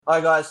Hi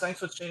guys,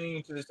 thanks for tuning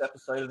into this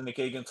episode of the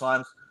McKeegan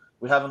Times.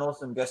 We have an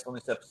awesome guest on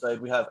this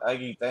episode. We have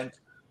Aggie Dent.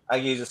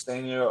 Aggie is a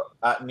senior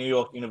at New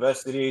York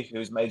University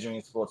who's majoring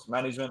in sports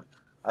management.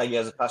 Aggie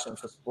has a passion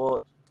for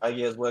sport.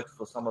 Aggie has worked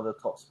for some of the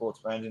top sports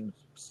brands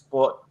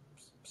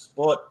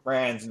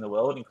in the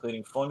world,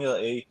 including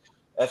Formula E,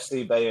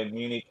 FC Bayern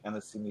Munich, and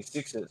the Sydney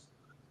Sixers.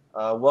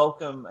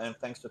 Welcome and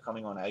thanks for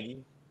coming on,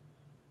 Aggie.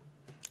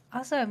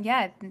 Awesome.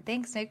 Yeah.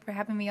 Thanks, Nick, for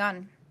having me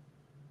on.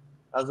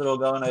 How's it all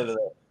going over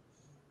there?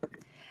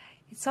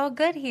 It's all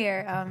good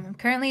here. I'm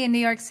currently in New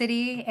York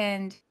City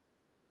and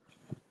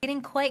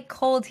getting quite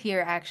cold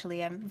here,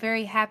 actually. I'm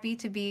very happy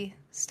to be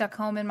stuck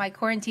home in my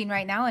quarantine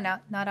right now and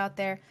not out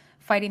there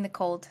fighting the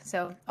cold.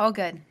 So, all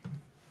good.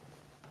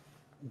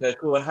 Okay,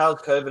 cool. And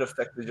how's COVID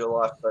affected your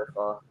life so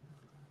far?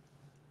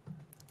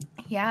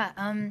 Yeah.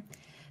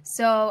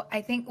 So,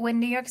 I think when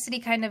New York City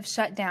kind of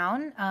shut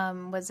down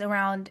was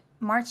around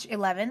March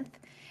 11th.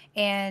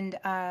 And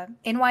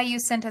NYU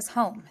sent us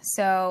home.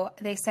 So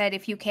they said,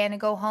 if you can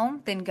go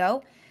home, then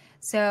go.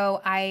 So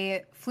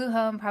I flew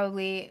home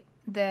probably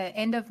the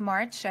end of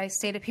March. I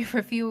stayed up here for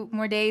a few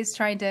more days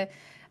trying to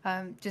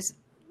just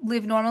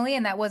live normally,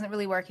 and that wasn't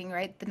really working,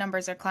 right? The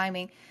numbers are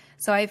climbing.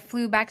 So I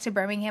flew back to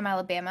Birmingham,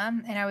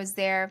 Alabama, and I was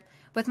there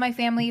with my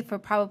family for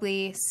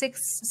probably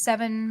 6,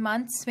 7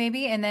 months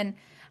maybe. And then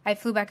I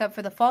flew back up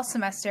for the fall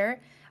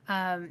semester.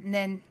 And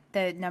then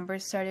the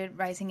numbers started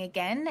rising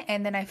again.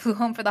 And then I flew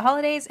home for the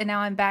holidays, and now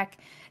I'm back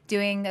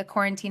doing a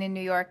quarantine in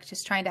New York,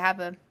 just trying to have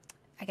a,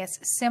 I guess,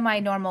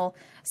 semi-normal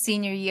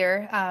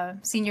senior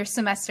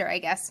semester, I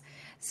guess.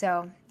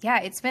 So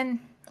yeah, it's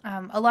been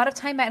a lot of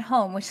time at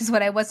home, which is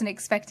what I wasn't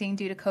expecting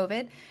due to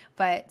COVID,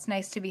 but it's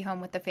nice to be home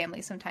with the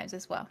family sometimes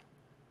as well.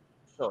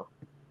 Sure.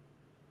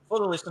 For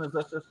the listeners,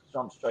 let's just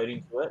jump straight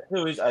into it.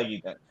 Who is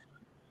Aggie Dent?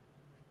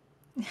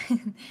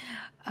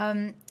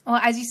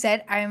 Well, as you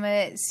said, I'm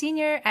a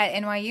senior at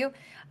NYU.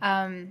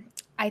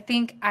 I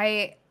think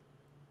I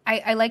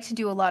like to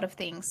do a lot of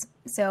things.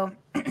 So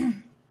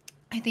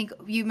I think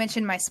you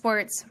mentioned my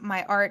sports,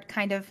 my art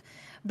kind of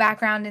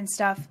background and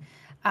stuff.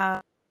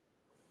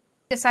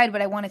 Decide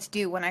what I wanted to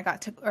do when I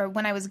got to, or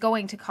when I was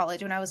going to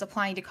college, when I was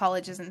applying to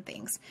colleges and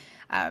things.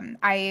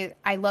 I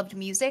loved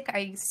music.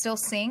 I still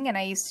sing, and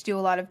I used to do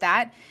a lot of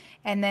that.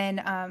 And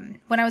then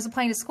when I was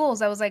applying to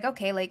schools, I was like,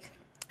 okay, like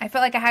I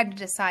felt like I had to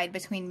decide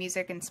between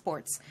music and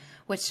sports,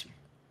 which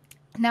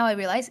now I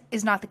realize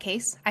is not the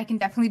case. I can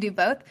definitely do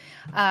both.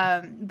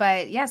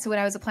 But yeah, so when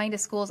I was applying to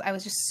schools, I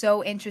was just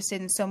so interested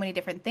in so many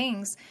different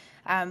things.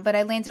 But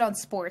I landed on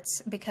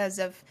sports because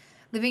of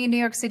living in New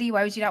York City.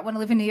 Why would you not want to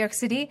live in New York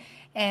City?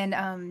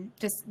 And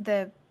just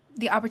the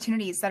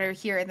opportunities that are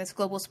here in this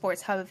global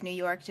sports hub of New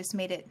York just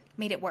made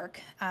it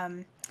work.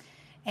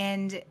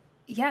 And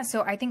yeah,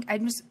 so I think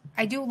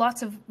I do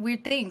lots of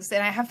weird things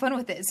and I have fun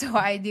with it. So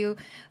I do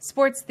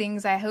sports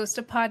things. I host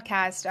a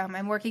podcast.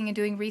 I'm working and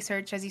doing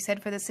research, as you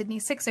said, for the Sydney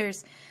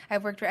Sixers.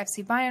 I've worked for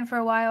FC Bayern for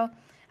a while.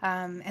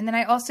 And then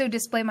I also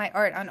display my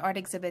art on art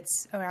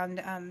exhibits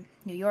around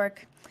New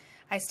York.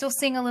 I still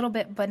sing a little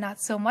bit, but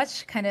not so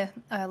much. Kind of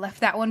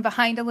left that one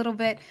behind a little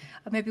bit.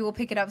 Maybe we'll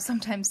pick it up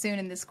sometime soon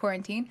in this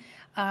quarantine.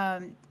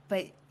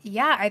 But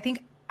yeah, I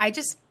think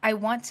I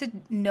want to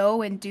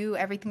know and do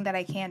everything that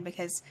I can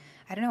because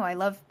I don't know. I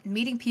love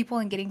meeting people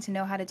and getting to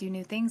know how to do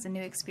new things and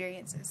new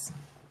experiences.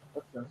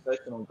 That's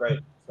sensational,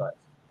 great insights.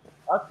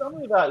 Tell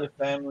me about your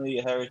family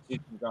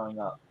heritage and growing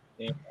up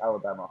in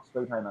Alabama,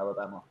 Sweet Home,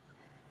 Alabama.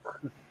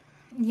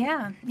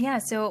 Yeah.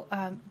 So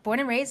born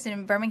and raised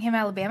in Birmingham,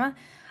 Alabama.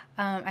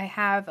 I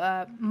have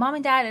a mom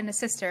and dad and a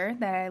sister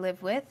that I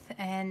live with,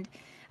 and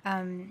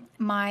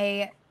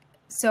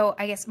so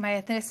I guess my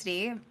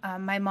ethnicity,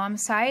 my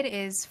mom's side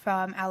is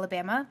from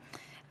Alabama.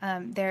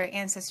 Their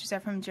ancestors are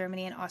from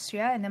Germany and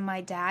Austria, and then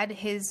my dad,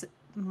 his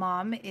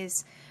mom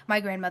is my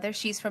grandmother.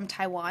 She's from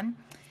Taiwan.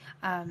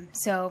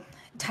 So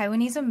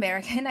Taiwanese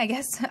American, I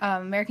guess,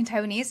 American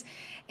Taiwanese,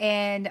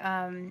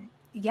 and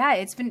yeah,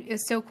 it's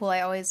so cool.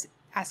 I always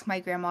ask my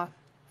grandma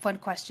fun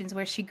questions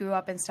where she grew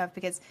up and stuff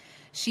because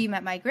she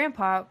met my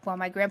grandpa while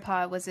my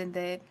grandpa was in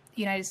the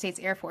United States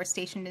Air Force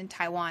stationed in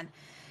Taiwan.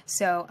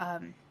 So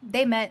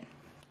they met,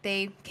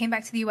 they came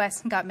back to the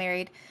U.S. and got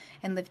married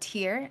and lived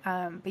here.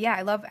 But yeah,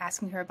 I love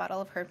asking her about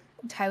all of her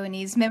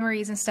Taiwanese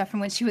memories and stuff from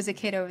when she was a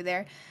kid over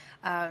there.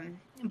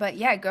 But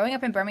yeah, growing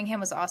up in Birmingham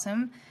was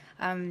awesome.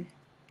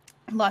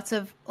 Lots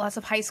of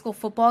high school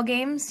football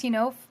games.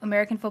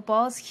 American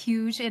football is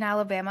huge in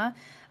Alabama.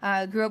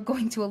 Grew up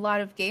going to a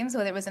lot of games,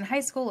 whether it was in high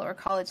school or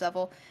college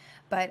level.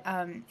 But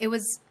it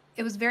was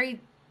very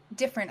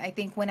different, I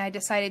think, when I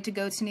decided to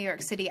go to New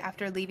York City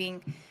after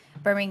leaving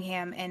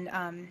Birmingham, and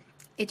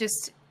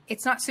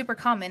it's not super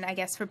common, I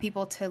guess, for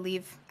people to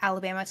leave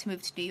Alabama to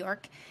move to New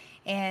York,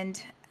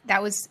 and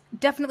that was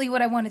definitely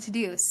what I wanted to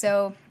do.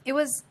 So it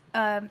was,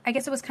 I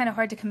guess, it was kind of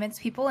hard to convince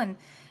people and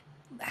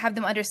have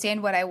them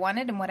understand what I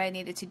wanted and what I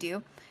needed to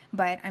do.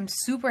 But I'm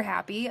super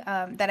happy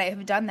that I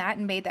have done that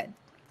and made that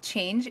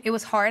change. It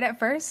was hard at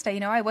first.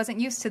 I wasn't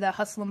used to the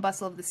hustle and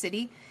bustle of the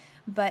city,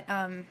 but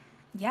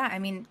yeah, I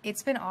mean,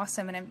 it's been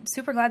awesome, and I'm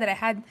super glad that I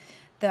had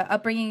the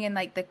upbringing and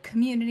like the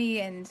community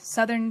and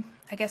Southern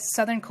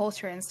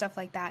culture and stuff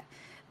like that.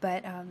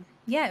 But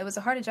yeah, it was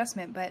a hard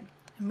adjustment, but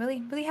I'm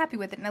really, really happy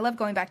with it. And I love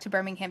going back to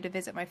Birmingham to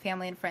visit my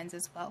family and friends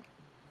as well.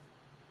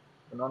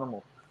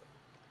 Phenomenal.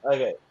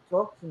 Okay,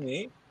 talk to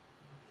me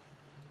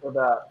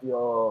about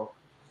your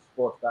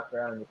sports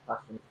background and your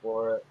passion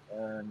for it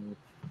and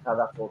how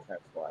that's all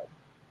transpired.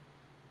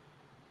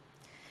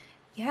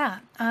 Yeah,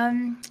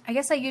 I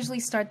guess I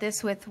usually start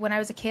this with when I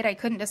was a kid, I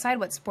couldn't decide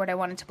what sport I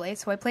wanted to play,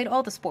 so I played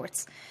all the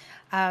sports.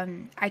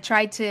 I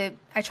tried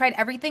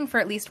everything for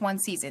at least one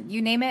season.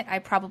 You name it, I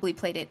probably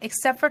played it,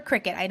 except for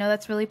cricket. I know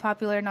that's really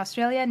popular in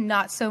Australia,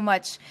 not so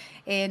much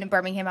in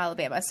Birmingham,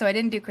 Alabama, so I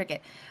didn't do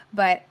cricket,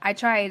 but I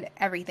tried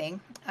everything.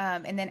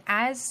 And then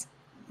as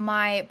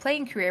my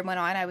playing career went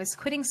on, I was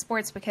quitting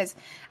sports because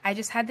I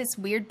just had this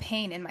weird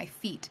pain in my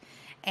feet,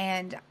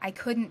 and I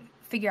couldn't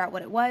figure out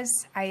what it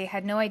was. I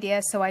had no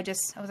idea, so I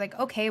was like,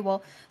 okay,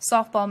 well,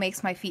 softball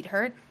makes my feet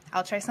hurt.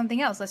 I'll try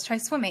something else. Let's try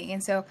swimming.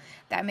 And so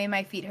that made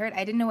my feet hurt.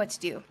 I didn't know what to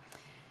do.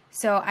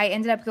 So I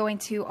ended up going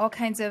to all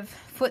kinds of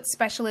foot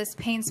specialists,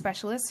 pain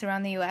specialists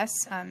around the U.S.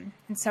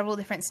 In several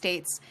different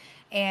states,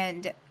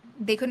 and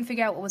they couldn't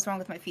figure out what was wrong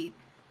with my feet.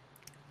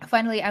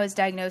 Finally, I was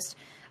diagnosed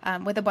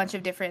with a bunch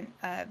of different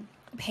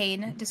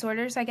pain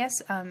disorders, I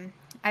guess.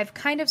 I've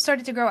kind of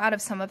started to grow out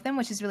of some of them,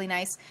 which is really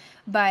nice,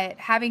 but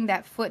having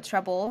that foot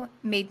trouble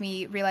made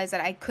me realize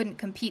that I couldn't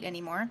compete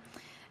anymore.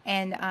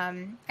 And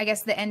I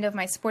guess the end of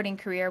my sporting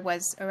career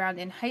was around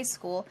in high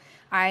school.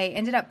 I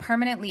ended up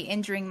permanently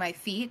injuring my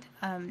feet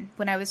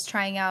when I was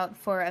trying out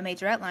for a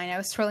majorette line. I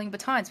was twirling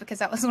batons because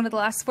that was one of the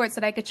last sports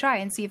that I could try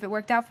and see if it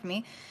worked out for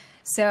me.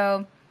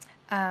 So,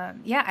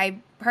 yeah, I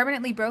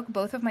permanently broke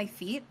both of my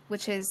feet,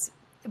 which has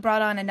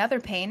brought on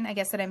another pain, I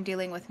guess, that I'm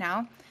dealing with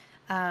now.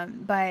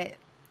 But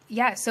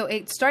yeah, so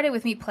it started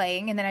with me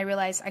playing, and then I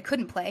realized I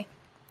couldn't play.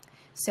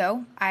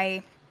 So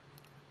I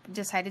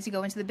decided to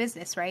go into the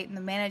business, right? And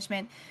the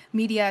management,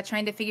 media,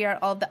 trying to figure out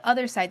all the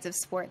other sides of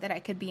sport that I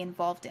could be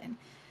involved in.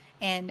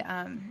 And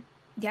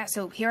yeah,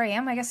 so here I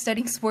am, I guess,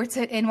 studying sports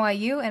at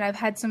NYU, and I've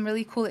had some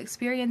really cool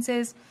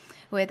experiences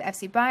with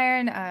FC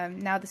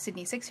Bayern, now the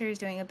Sydney Sixers,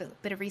 doing a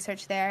bit of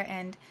research there.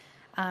 And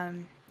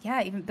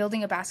yeah, even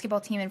building a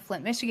basketball team in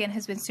Flint, Michigan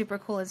has been super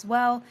cool as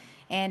well.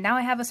 And now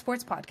I have a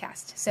sports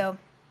podcast. So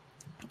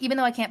even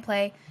though I can't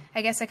play,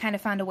 I guess I kind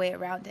of found a way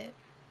around it.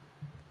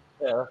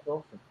 Yeah, that's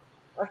awesome.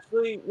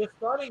 Actually, you're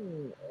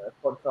starting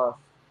a podcast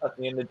at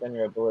the end of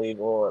January, I believe,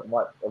 or it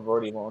might have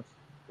already launched.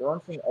 You're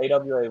launching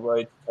AWA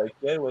Road to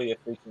Tokyo, where you're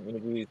featuring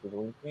interviews with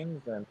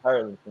Olympians and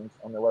Paralympians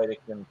on their way to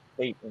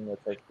compete in the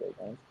Tokyo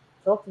Games.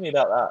 Talk to me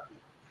about that.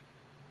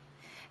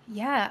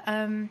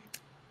 Yeah,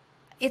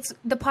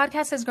 the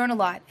podcast has grown a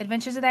lot.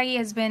 Adventures with Aggie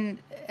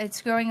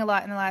it's growing a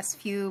lot in the last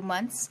few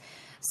months.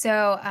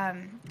 So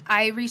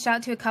I reached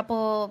out to a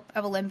couple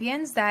of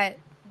Olympians that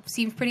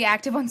seemed pretty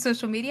active on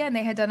social media, and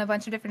they had done a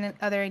bunch of different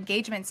other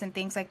engagements and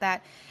things like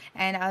that.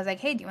 And I was like,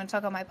 hey, do you want to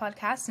talk on my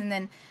podcast? And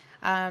then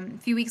a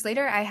few weeks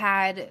later, I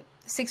had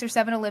 6 or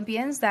 7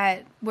 Olympians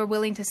that were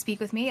willing to speak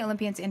with me,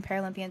 Olympians and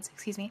Paralympians,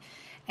 excuse me.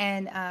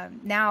 And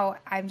now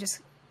I'm just,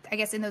 I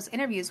guess in those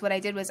interviews, what I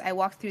did was I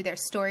walked through their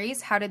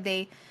stories. How did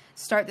they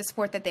start the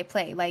sport that they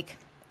play? Like,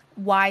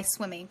 why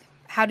swimming?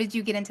 How did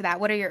you get into that?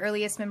 What are your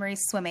earliest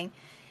memories swimming?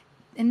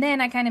 And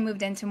then I kind of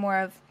moved into more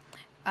of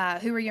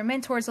who were your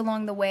mentors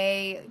along the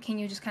way? Can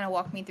you just kind of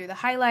walk me through the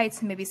highlights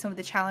and maybe some of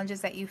the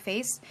challenges that you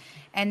faced?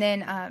 And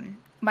then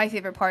my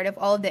favorite part of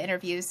all of the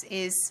interviews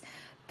is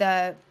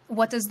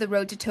what does the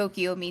road to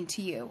Tokyo mean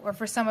to you? Or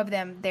for some of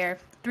them, they're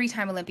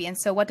 3-time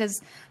Olympians. So what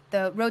does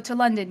the road to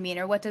London mean?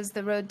 Or what does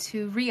the road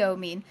to Rio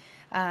mean?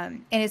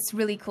 And it's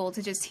really cool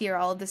to just hear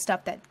all of the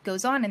stuff that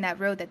goes on in that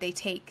road that they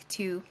take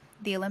to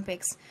the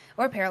Olympics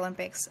or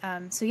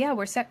Paralympics. So yeah,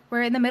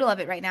 we're in the middle of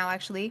it right now,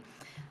 actually.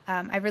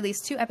 I've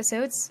released 2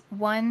 episodes,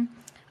 one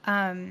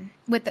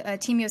with a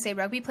Team USA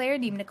rugby player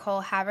named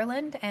Nicole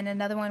Haverland, and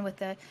another one with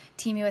a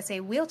Team USA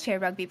wheelchair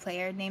rugby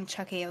player named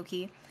Chuck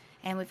Aoki.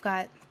 And we've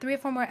got 3 or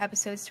 4 more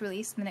episodes to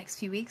release in the next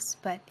few weeks,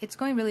 but it's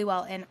going really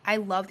well. And I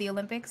love the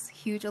Olympics,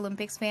 huge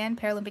Olympics fan,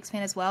 Paralympics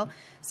fan as well.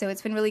 So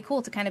it's been really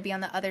cool to kind of be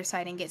on the other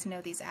side and get to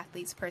know these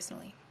athletes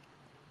personally.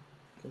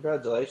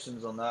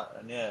 Congratulations on that.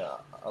 And yeah,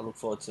 I look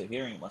forward to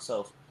hearing it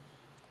myself.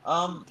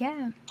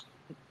 Yeah.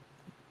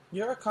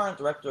 You're a current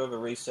director of a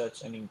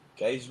research and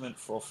engagement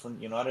for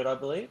Flint United, I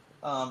believe.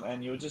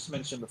 And you just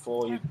mentioned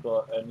before you've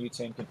got a new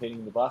team competing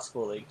in the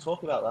basketball league.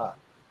 Talk about that.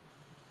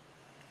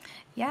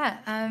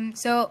 Yeah.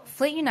 So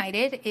Flint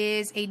United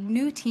is a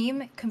new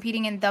team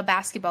competing in the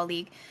basketball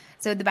league.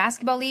 So the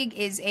basketball league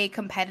is a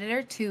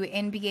competitor to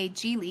NBA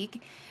G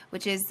League,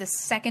 which is the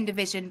 2nd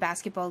division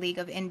basketball league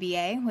of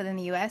NBA within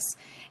the U.S.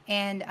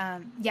 And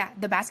yeah,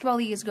 the basketball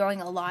league is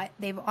growing a lot.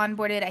 They've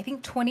onboarded, I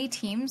think, 20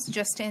 teams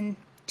just in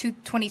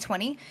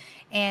 2020,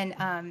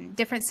 and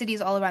different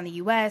cities all around the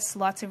U.S.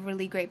 Lots of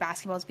really great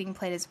basketball is being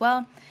played as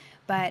well.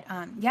 But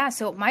yeah,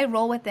 so my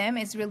role with them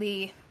is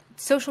really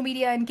social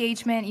media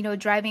engagement,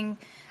 driving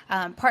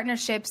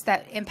partnerships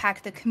that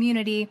impact the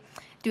community,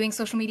 doing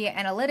social media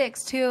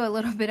analytics too, a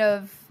little bit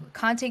of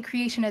content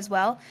creation as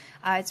well.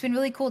 It's been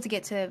really cool to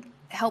get to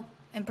help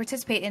and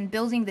participate in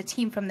building the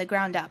team from the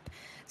ground up.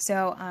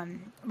 So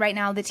right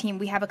now the team,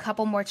 we have a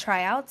couple more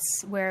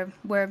tryouts where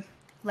we're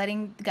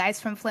letting the guys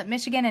from Flint,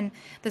 Michigan and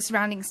the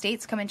surrounding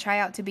states come and try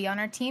out to be on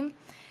our team.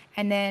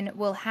 And then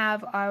we'll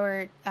have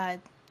our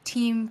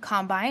team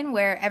combine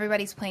where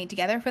everybody's playing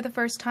together for the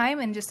first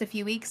time in just a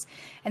few weeks.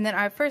 And then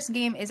our first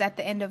game is at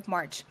the end of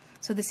March.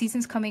 So the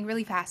season's coming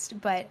really fast,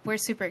 but we're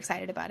super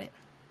excited about it.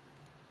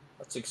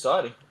 That's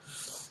exciting.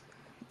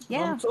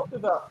 Yeah. Talk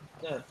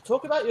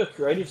about your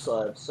creative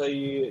side. So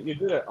you're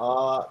good at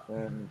art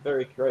and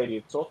very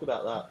creative. Talk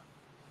about that.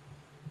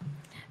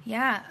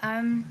 Yeah,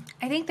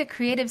 I think the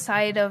creative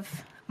side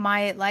of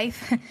my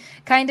life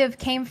kind of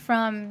came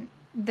from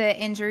the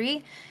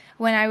injury.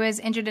 When I was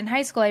injured in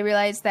high school, I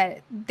realized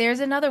that there's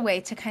another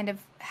way to kind of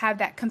have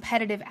that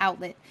competitive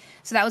outlet.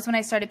 So that was when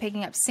I started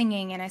picking up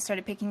singing, and I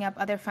started picking up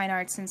other fine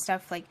arts and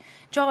stuff like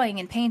drawing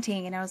and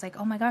painting. And I was like,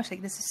 oh my gosh,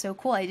 like this is so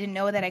cool. I didn't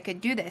know that I could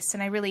do this.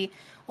 And I really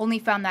only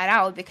found that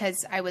out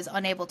because I was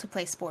unable to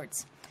play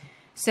sports.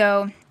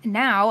 So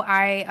now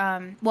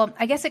I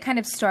guess it kind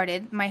of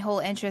started my whole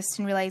interest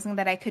in realizing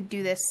that I could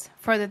do this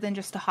further than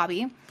just a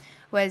hobby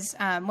was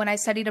when I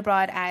studied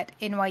abroad at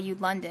NYU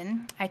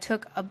London. I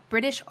took a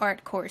British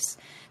art course.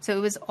 So it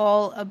was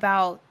all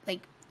about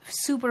like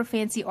super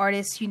fancy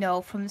artists, you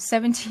know, from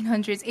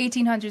 1700s,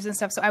 1800s and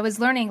stuff. So I was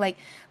learning like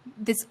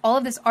all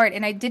of this art,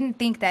 and I didn't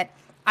think that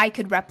I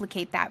could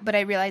replicate that, but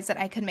I realized that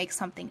I could make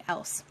something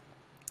else.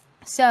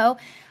 So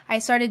I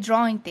started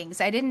drawing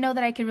things. I didn't know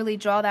that I could really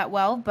draw that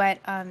well, but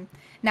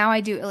now I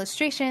do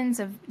illustrations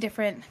of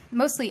different,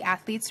 mostly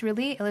athletes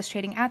really,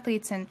 illustrating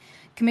athletes and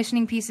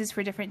commissioning pieces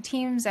for different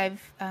teams. I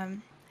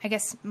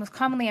guess most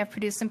commonly I've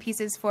produced some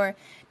pieces for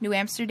New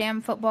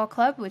Amsterdam Football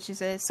Club, which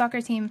is a soccer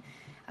team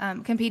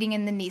competing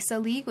in the NISA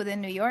League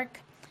within New York.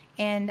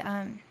 And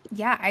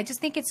I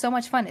just think it's so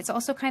much fun. It's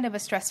also kind of a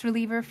stress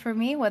reliever for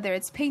me, whether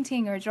it's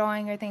painting or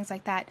drawing or things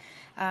like that.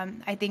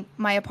 I think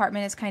my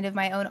apartment is kind of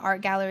my own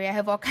art gallery. I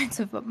have all kinds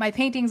of my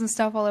paintings and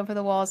stuff all over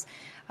the walls.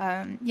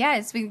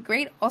 It's been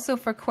great also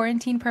for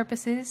quarantine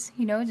purposes,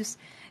 you know, just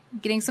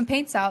getting some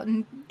paints out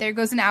and there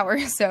goes an hour.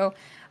 So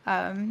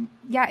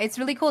it's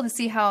really cool to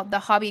see how the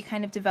hobby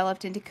kind of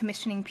developed into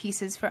commissioning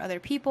pieces for other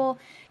people.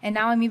 And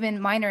now I'm even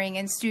minoring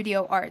in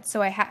studio art.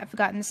 So I have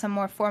gotten some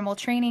more formal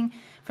training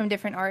from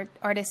different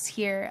artists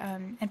here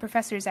and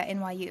professors at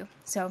NYU.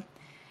 So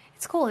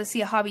it's cool to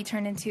see a hobby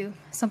turn into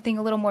something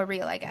a little more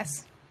real, I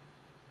guess.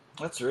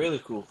 That's really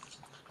cool.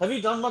 Have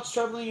you done much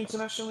traveling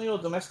internationally or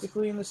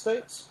domestically in the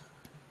States?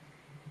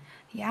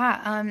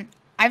 Yeah,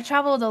 I've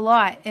traveled a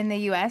lot in the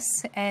U.S.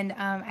 and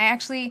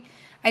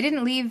I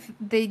didn't leave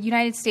the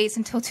United States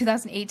until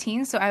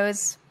 2018, so I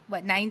was,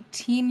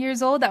 19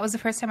 years old? That was the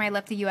first time I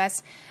left the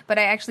U.S., but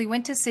I actually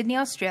went to Sydney,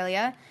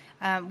 Australia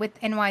with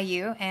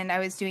NYU, and I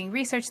was doing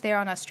research there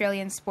on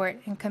Australian sport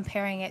and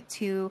comparing it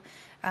to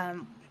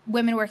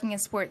women working in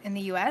sport in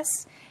the U.S.,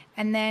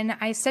 and then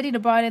I studied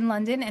abroad in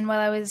London, and while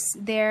I was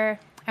there,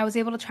 I was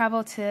able to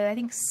travel to, I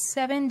think,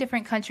 7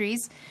 different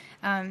countries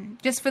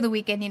just for the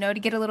weekend, you know, to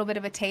get a little bit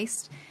of a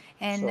taste.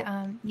 And,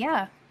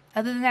 Sure.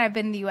 Other than that, I've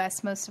been in the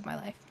U.S. most of my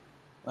life.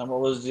 And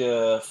what was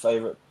your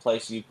favorite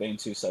place you've been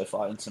to so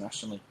far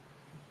internationally?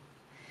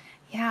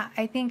 Yeah,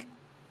 I think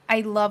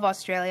I love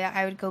Australia.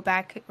 I would go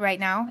back right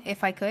now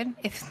if I could,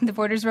 if the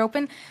borders were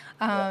open.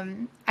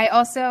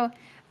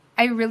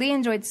 I really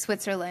enjoyed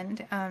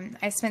Switzerland.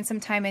 I spent some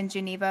time in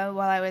Geneva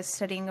while I was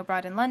studying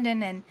abroad in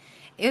London, and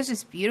it was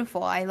just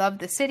beautiful. I loved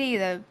the city,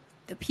 the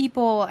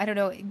people, I don't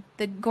know,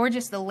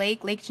 the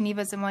Lake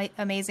Geneva is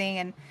amazing.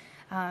 And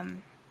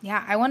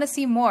I want to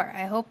see more.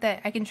 I hope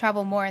that I can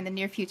travel more in the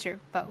near future,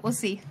 but we'll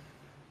see.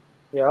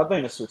 Yeah, I've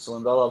been to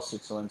Switzerland. I love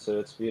Switzerland too.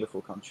 It's a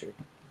beautiful country.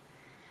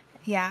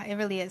 Yeah, it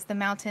really is. The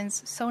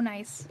mountains, so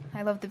nice.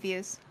 I love the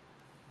views.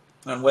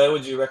 And where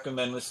would you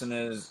recommend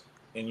listeners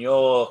in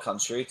your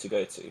country to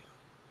go to?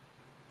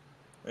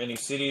 Any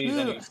cities,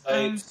 any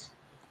states?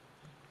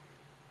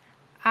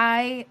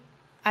 I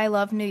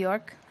love New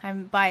York.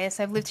 I'm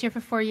biased. I've lived here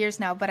for 4 years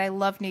now, but I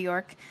love New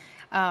York.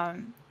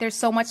 There's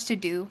so much to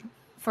do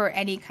for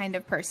any kind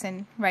of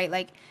person, right?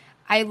 Like,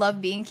 I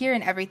love being here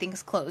and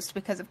everything's closed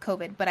because of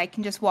COVID, but I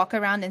can just walk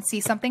around and see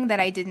something that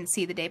I didn't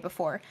see the day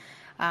before.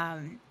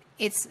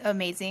 It's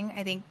amazing.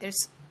 I think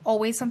there's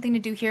always something to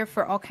do here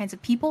for all kinds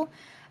of people.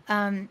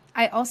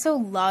 I also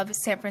love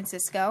San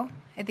Francisco.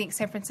 I think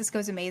San Francisco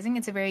is amazing.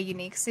 It's a very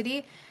unique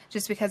city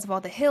just because of all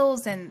the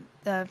hills and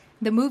the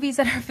movies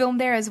that are filmed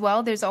there as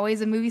well. There's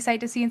always a movie site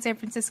to see in San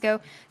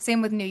Francisco.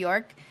 Same with New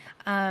York.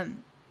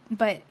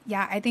 But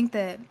yeah, I think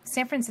the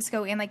San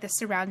Francisco and like the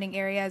surrounding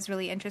area is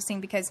really interesting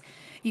because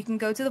you can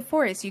go to the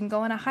forest, you can go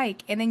on a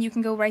hike, and then you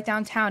can go right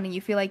downtown and you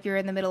feel like you're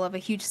in the middle of a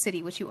huge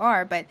city, which you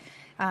are, but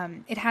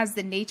it has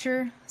the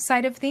nature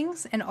side of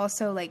things and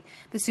also like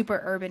the super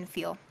urban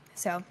feel.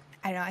 So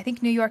I don't know, I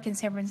think New York and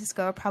San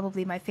Francisco are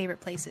probably my favorite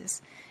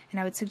places, and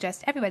I would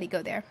suggest everybody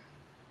go there.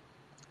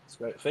 That's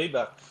great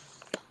feedback.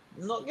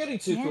 Not getting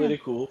too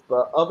political,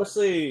 but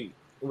obviously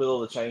with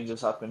all the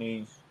changes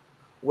happening,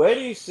 where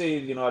do you see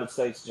the United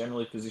States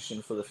generally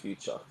positioned for the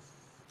future?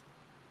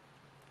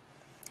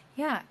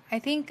 Yeah, I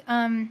think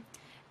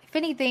if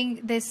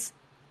anything,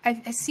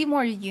 I see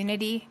more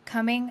unity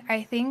coming.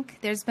 I think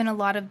there's been a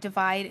lot of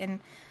divide and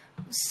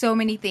so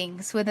many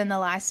things within the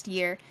last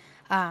year,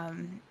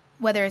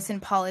 whether it's in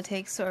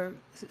politics or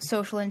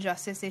social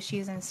injustice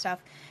issues and stuff.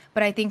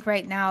 But I think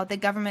right now the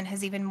government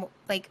has even,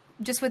 like,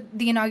 just with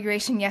the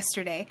inauguration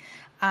yesterday,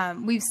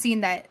 we've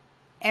seen that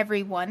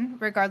everyone,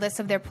 regardless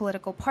of their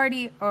political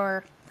party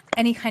or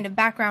any kind of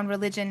background,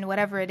 religion,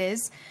 whatever it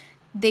is,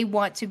 they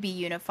want to be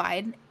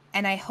unified.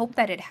 And I hope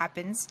that it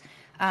happens.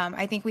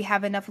 I think we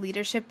have enough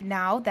leadership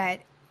now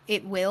that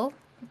it will.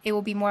 It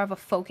will be more of a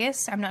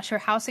focus. I'm not sure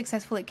how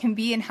successful it can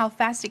be and how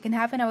fast it can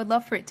happen. I would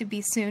love for it to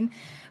be soon.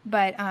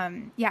 But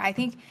yeah, I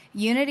think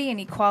unity and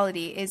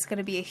equality is going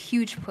to be a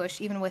huge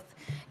push, even with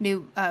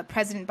new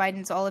President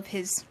Biden's, all of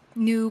his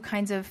new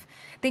kinds of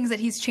things that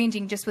he's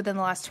changing just within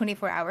the last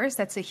 24 hours.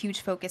 That's a huge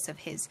focus of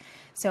his.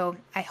 So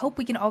I hope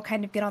we can all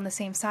kind of get on the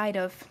same side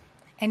of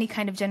any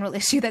kind of general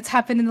issue that's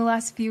happened in the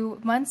last few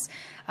months.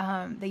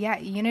 But yeah,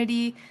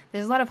 unity,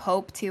 there's a lot of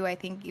hope too, I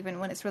think, even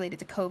when it's related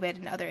to COVID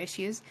and other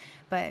issues.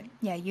 But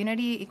yeah,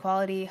 unity,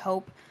 equality,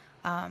 hope.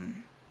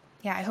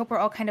 Yeah, I hope we're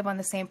all kind of on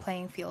the same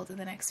playing field in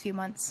the next few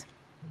months.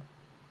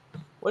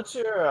 What's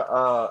your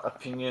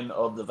opinion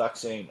of the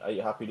vaccine? Are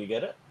you happy to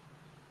get it?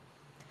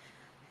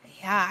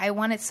 Yeah, I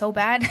want it so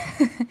bad.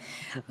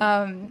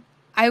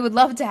 I would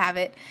love to have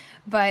it.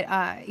 But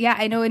yeah,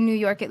 I know in New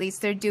York, at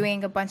least, they're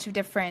doing a bunch of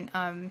different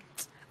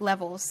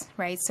levels,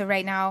 right? So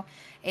right now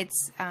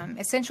it's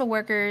essential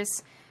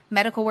workers,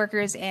 medical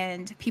workers,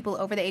 and people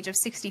over the age of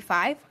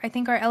 65, I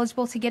think, are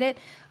eligible to get it.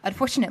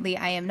 Unfortunately,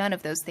 I am none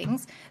of those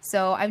things.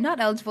 So I'm not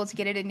eligible to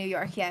get it in New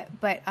York yet.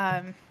 But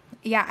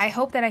yeah, I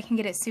hope that I can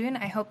get it soon.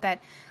 I hope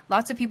that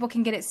lots of people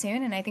can get it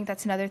soon. And I think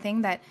that's another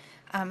thing that,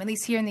 at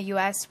least here in the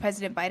U.S.,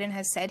 President Biden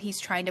has said he's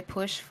trying to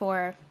push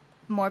for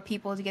more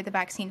people to get the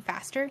vaccine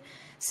faster.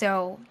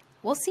 So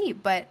we'll see.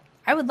 But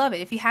I would love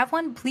it. If you have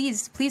one,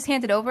 please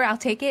hand it over. I'll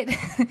take it.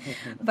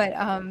 But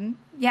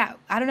yeah,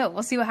 I don't know.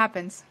 We'll see what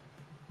happens.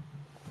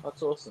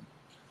 That's awesome.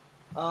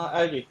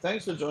 Aggie,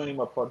 thanks for joining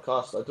my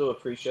podcast. I do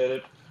appreciate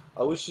it.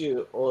 I wish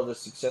you all the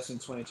success in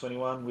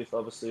 2021 with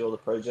obviously all the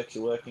projects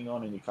you're working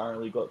on and you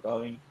currently got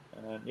going.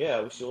 And yeah,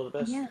 I wish you all the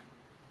best. Yeah.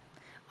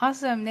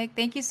 Awesome, Nick.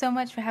 Thank you so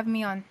much for having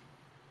me on.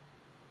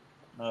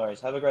 No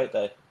worries. Have a great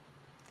day.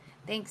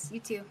 Thanks. You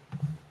too.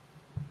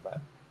 Bye.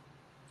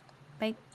 Bye.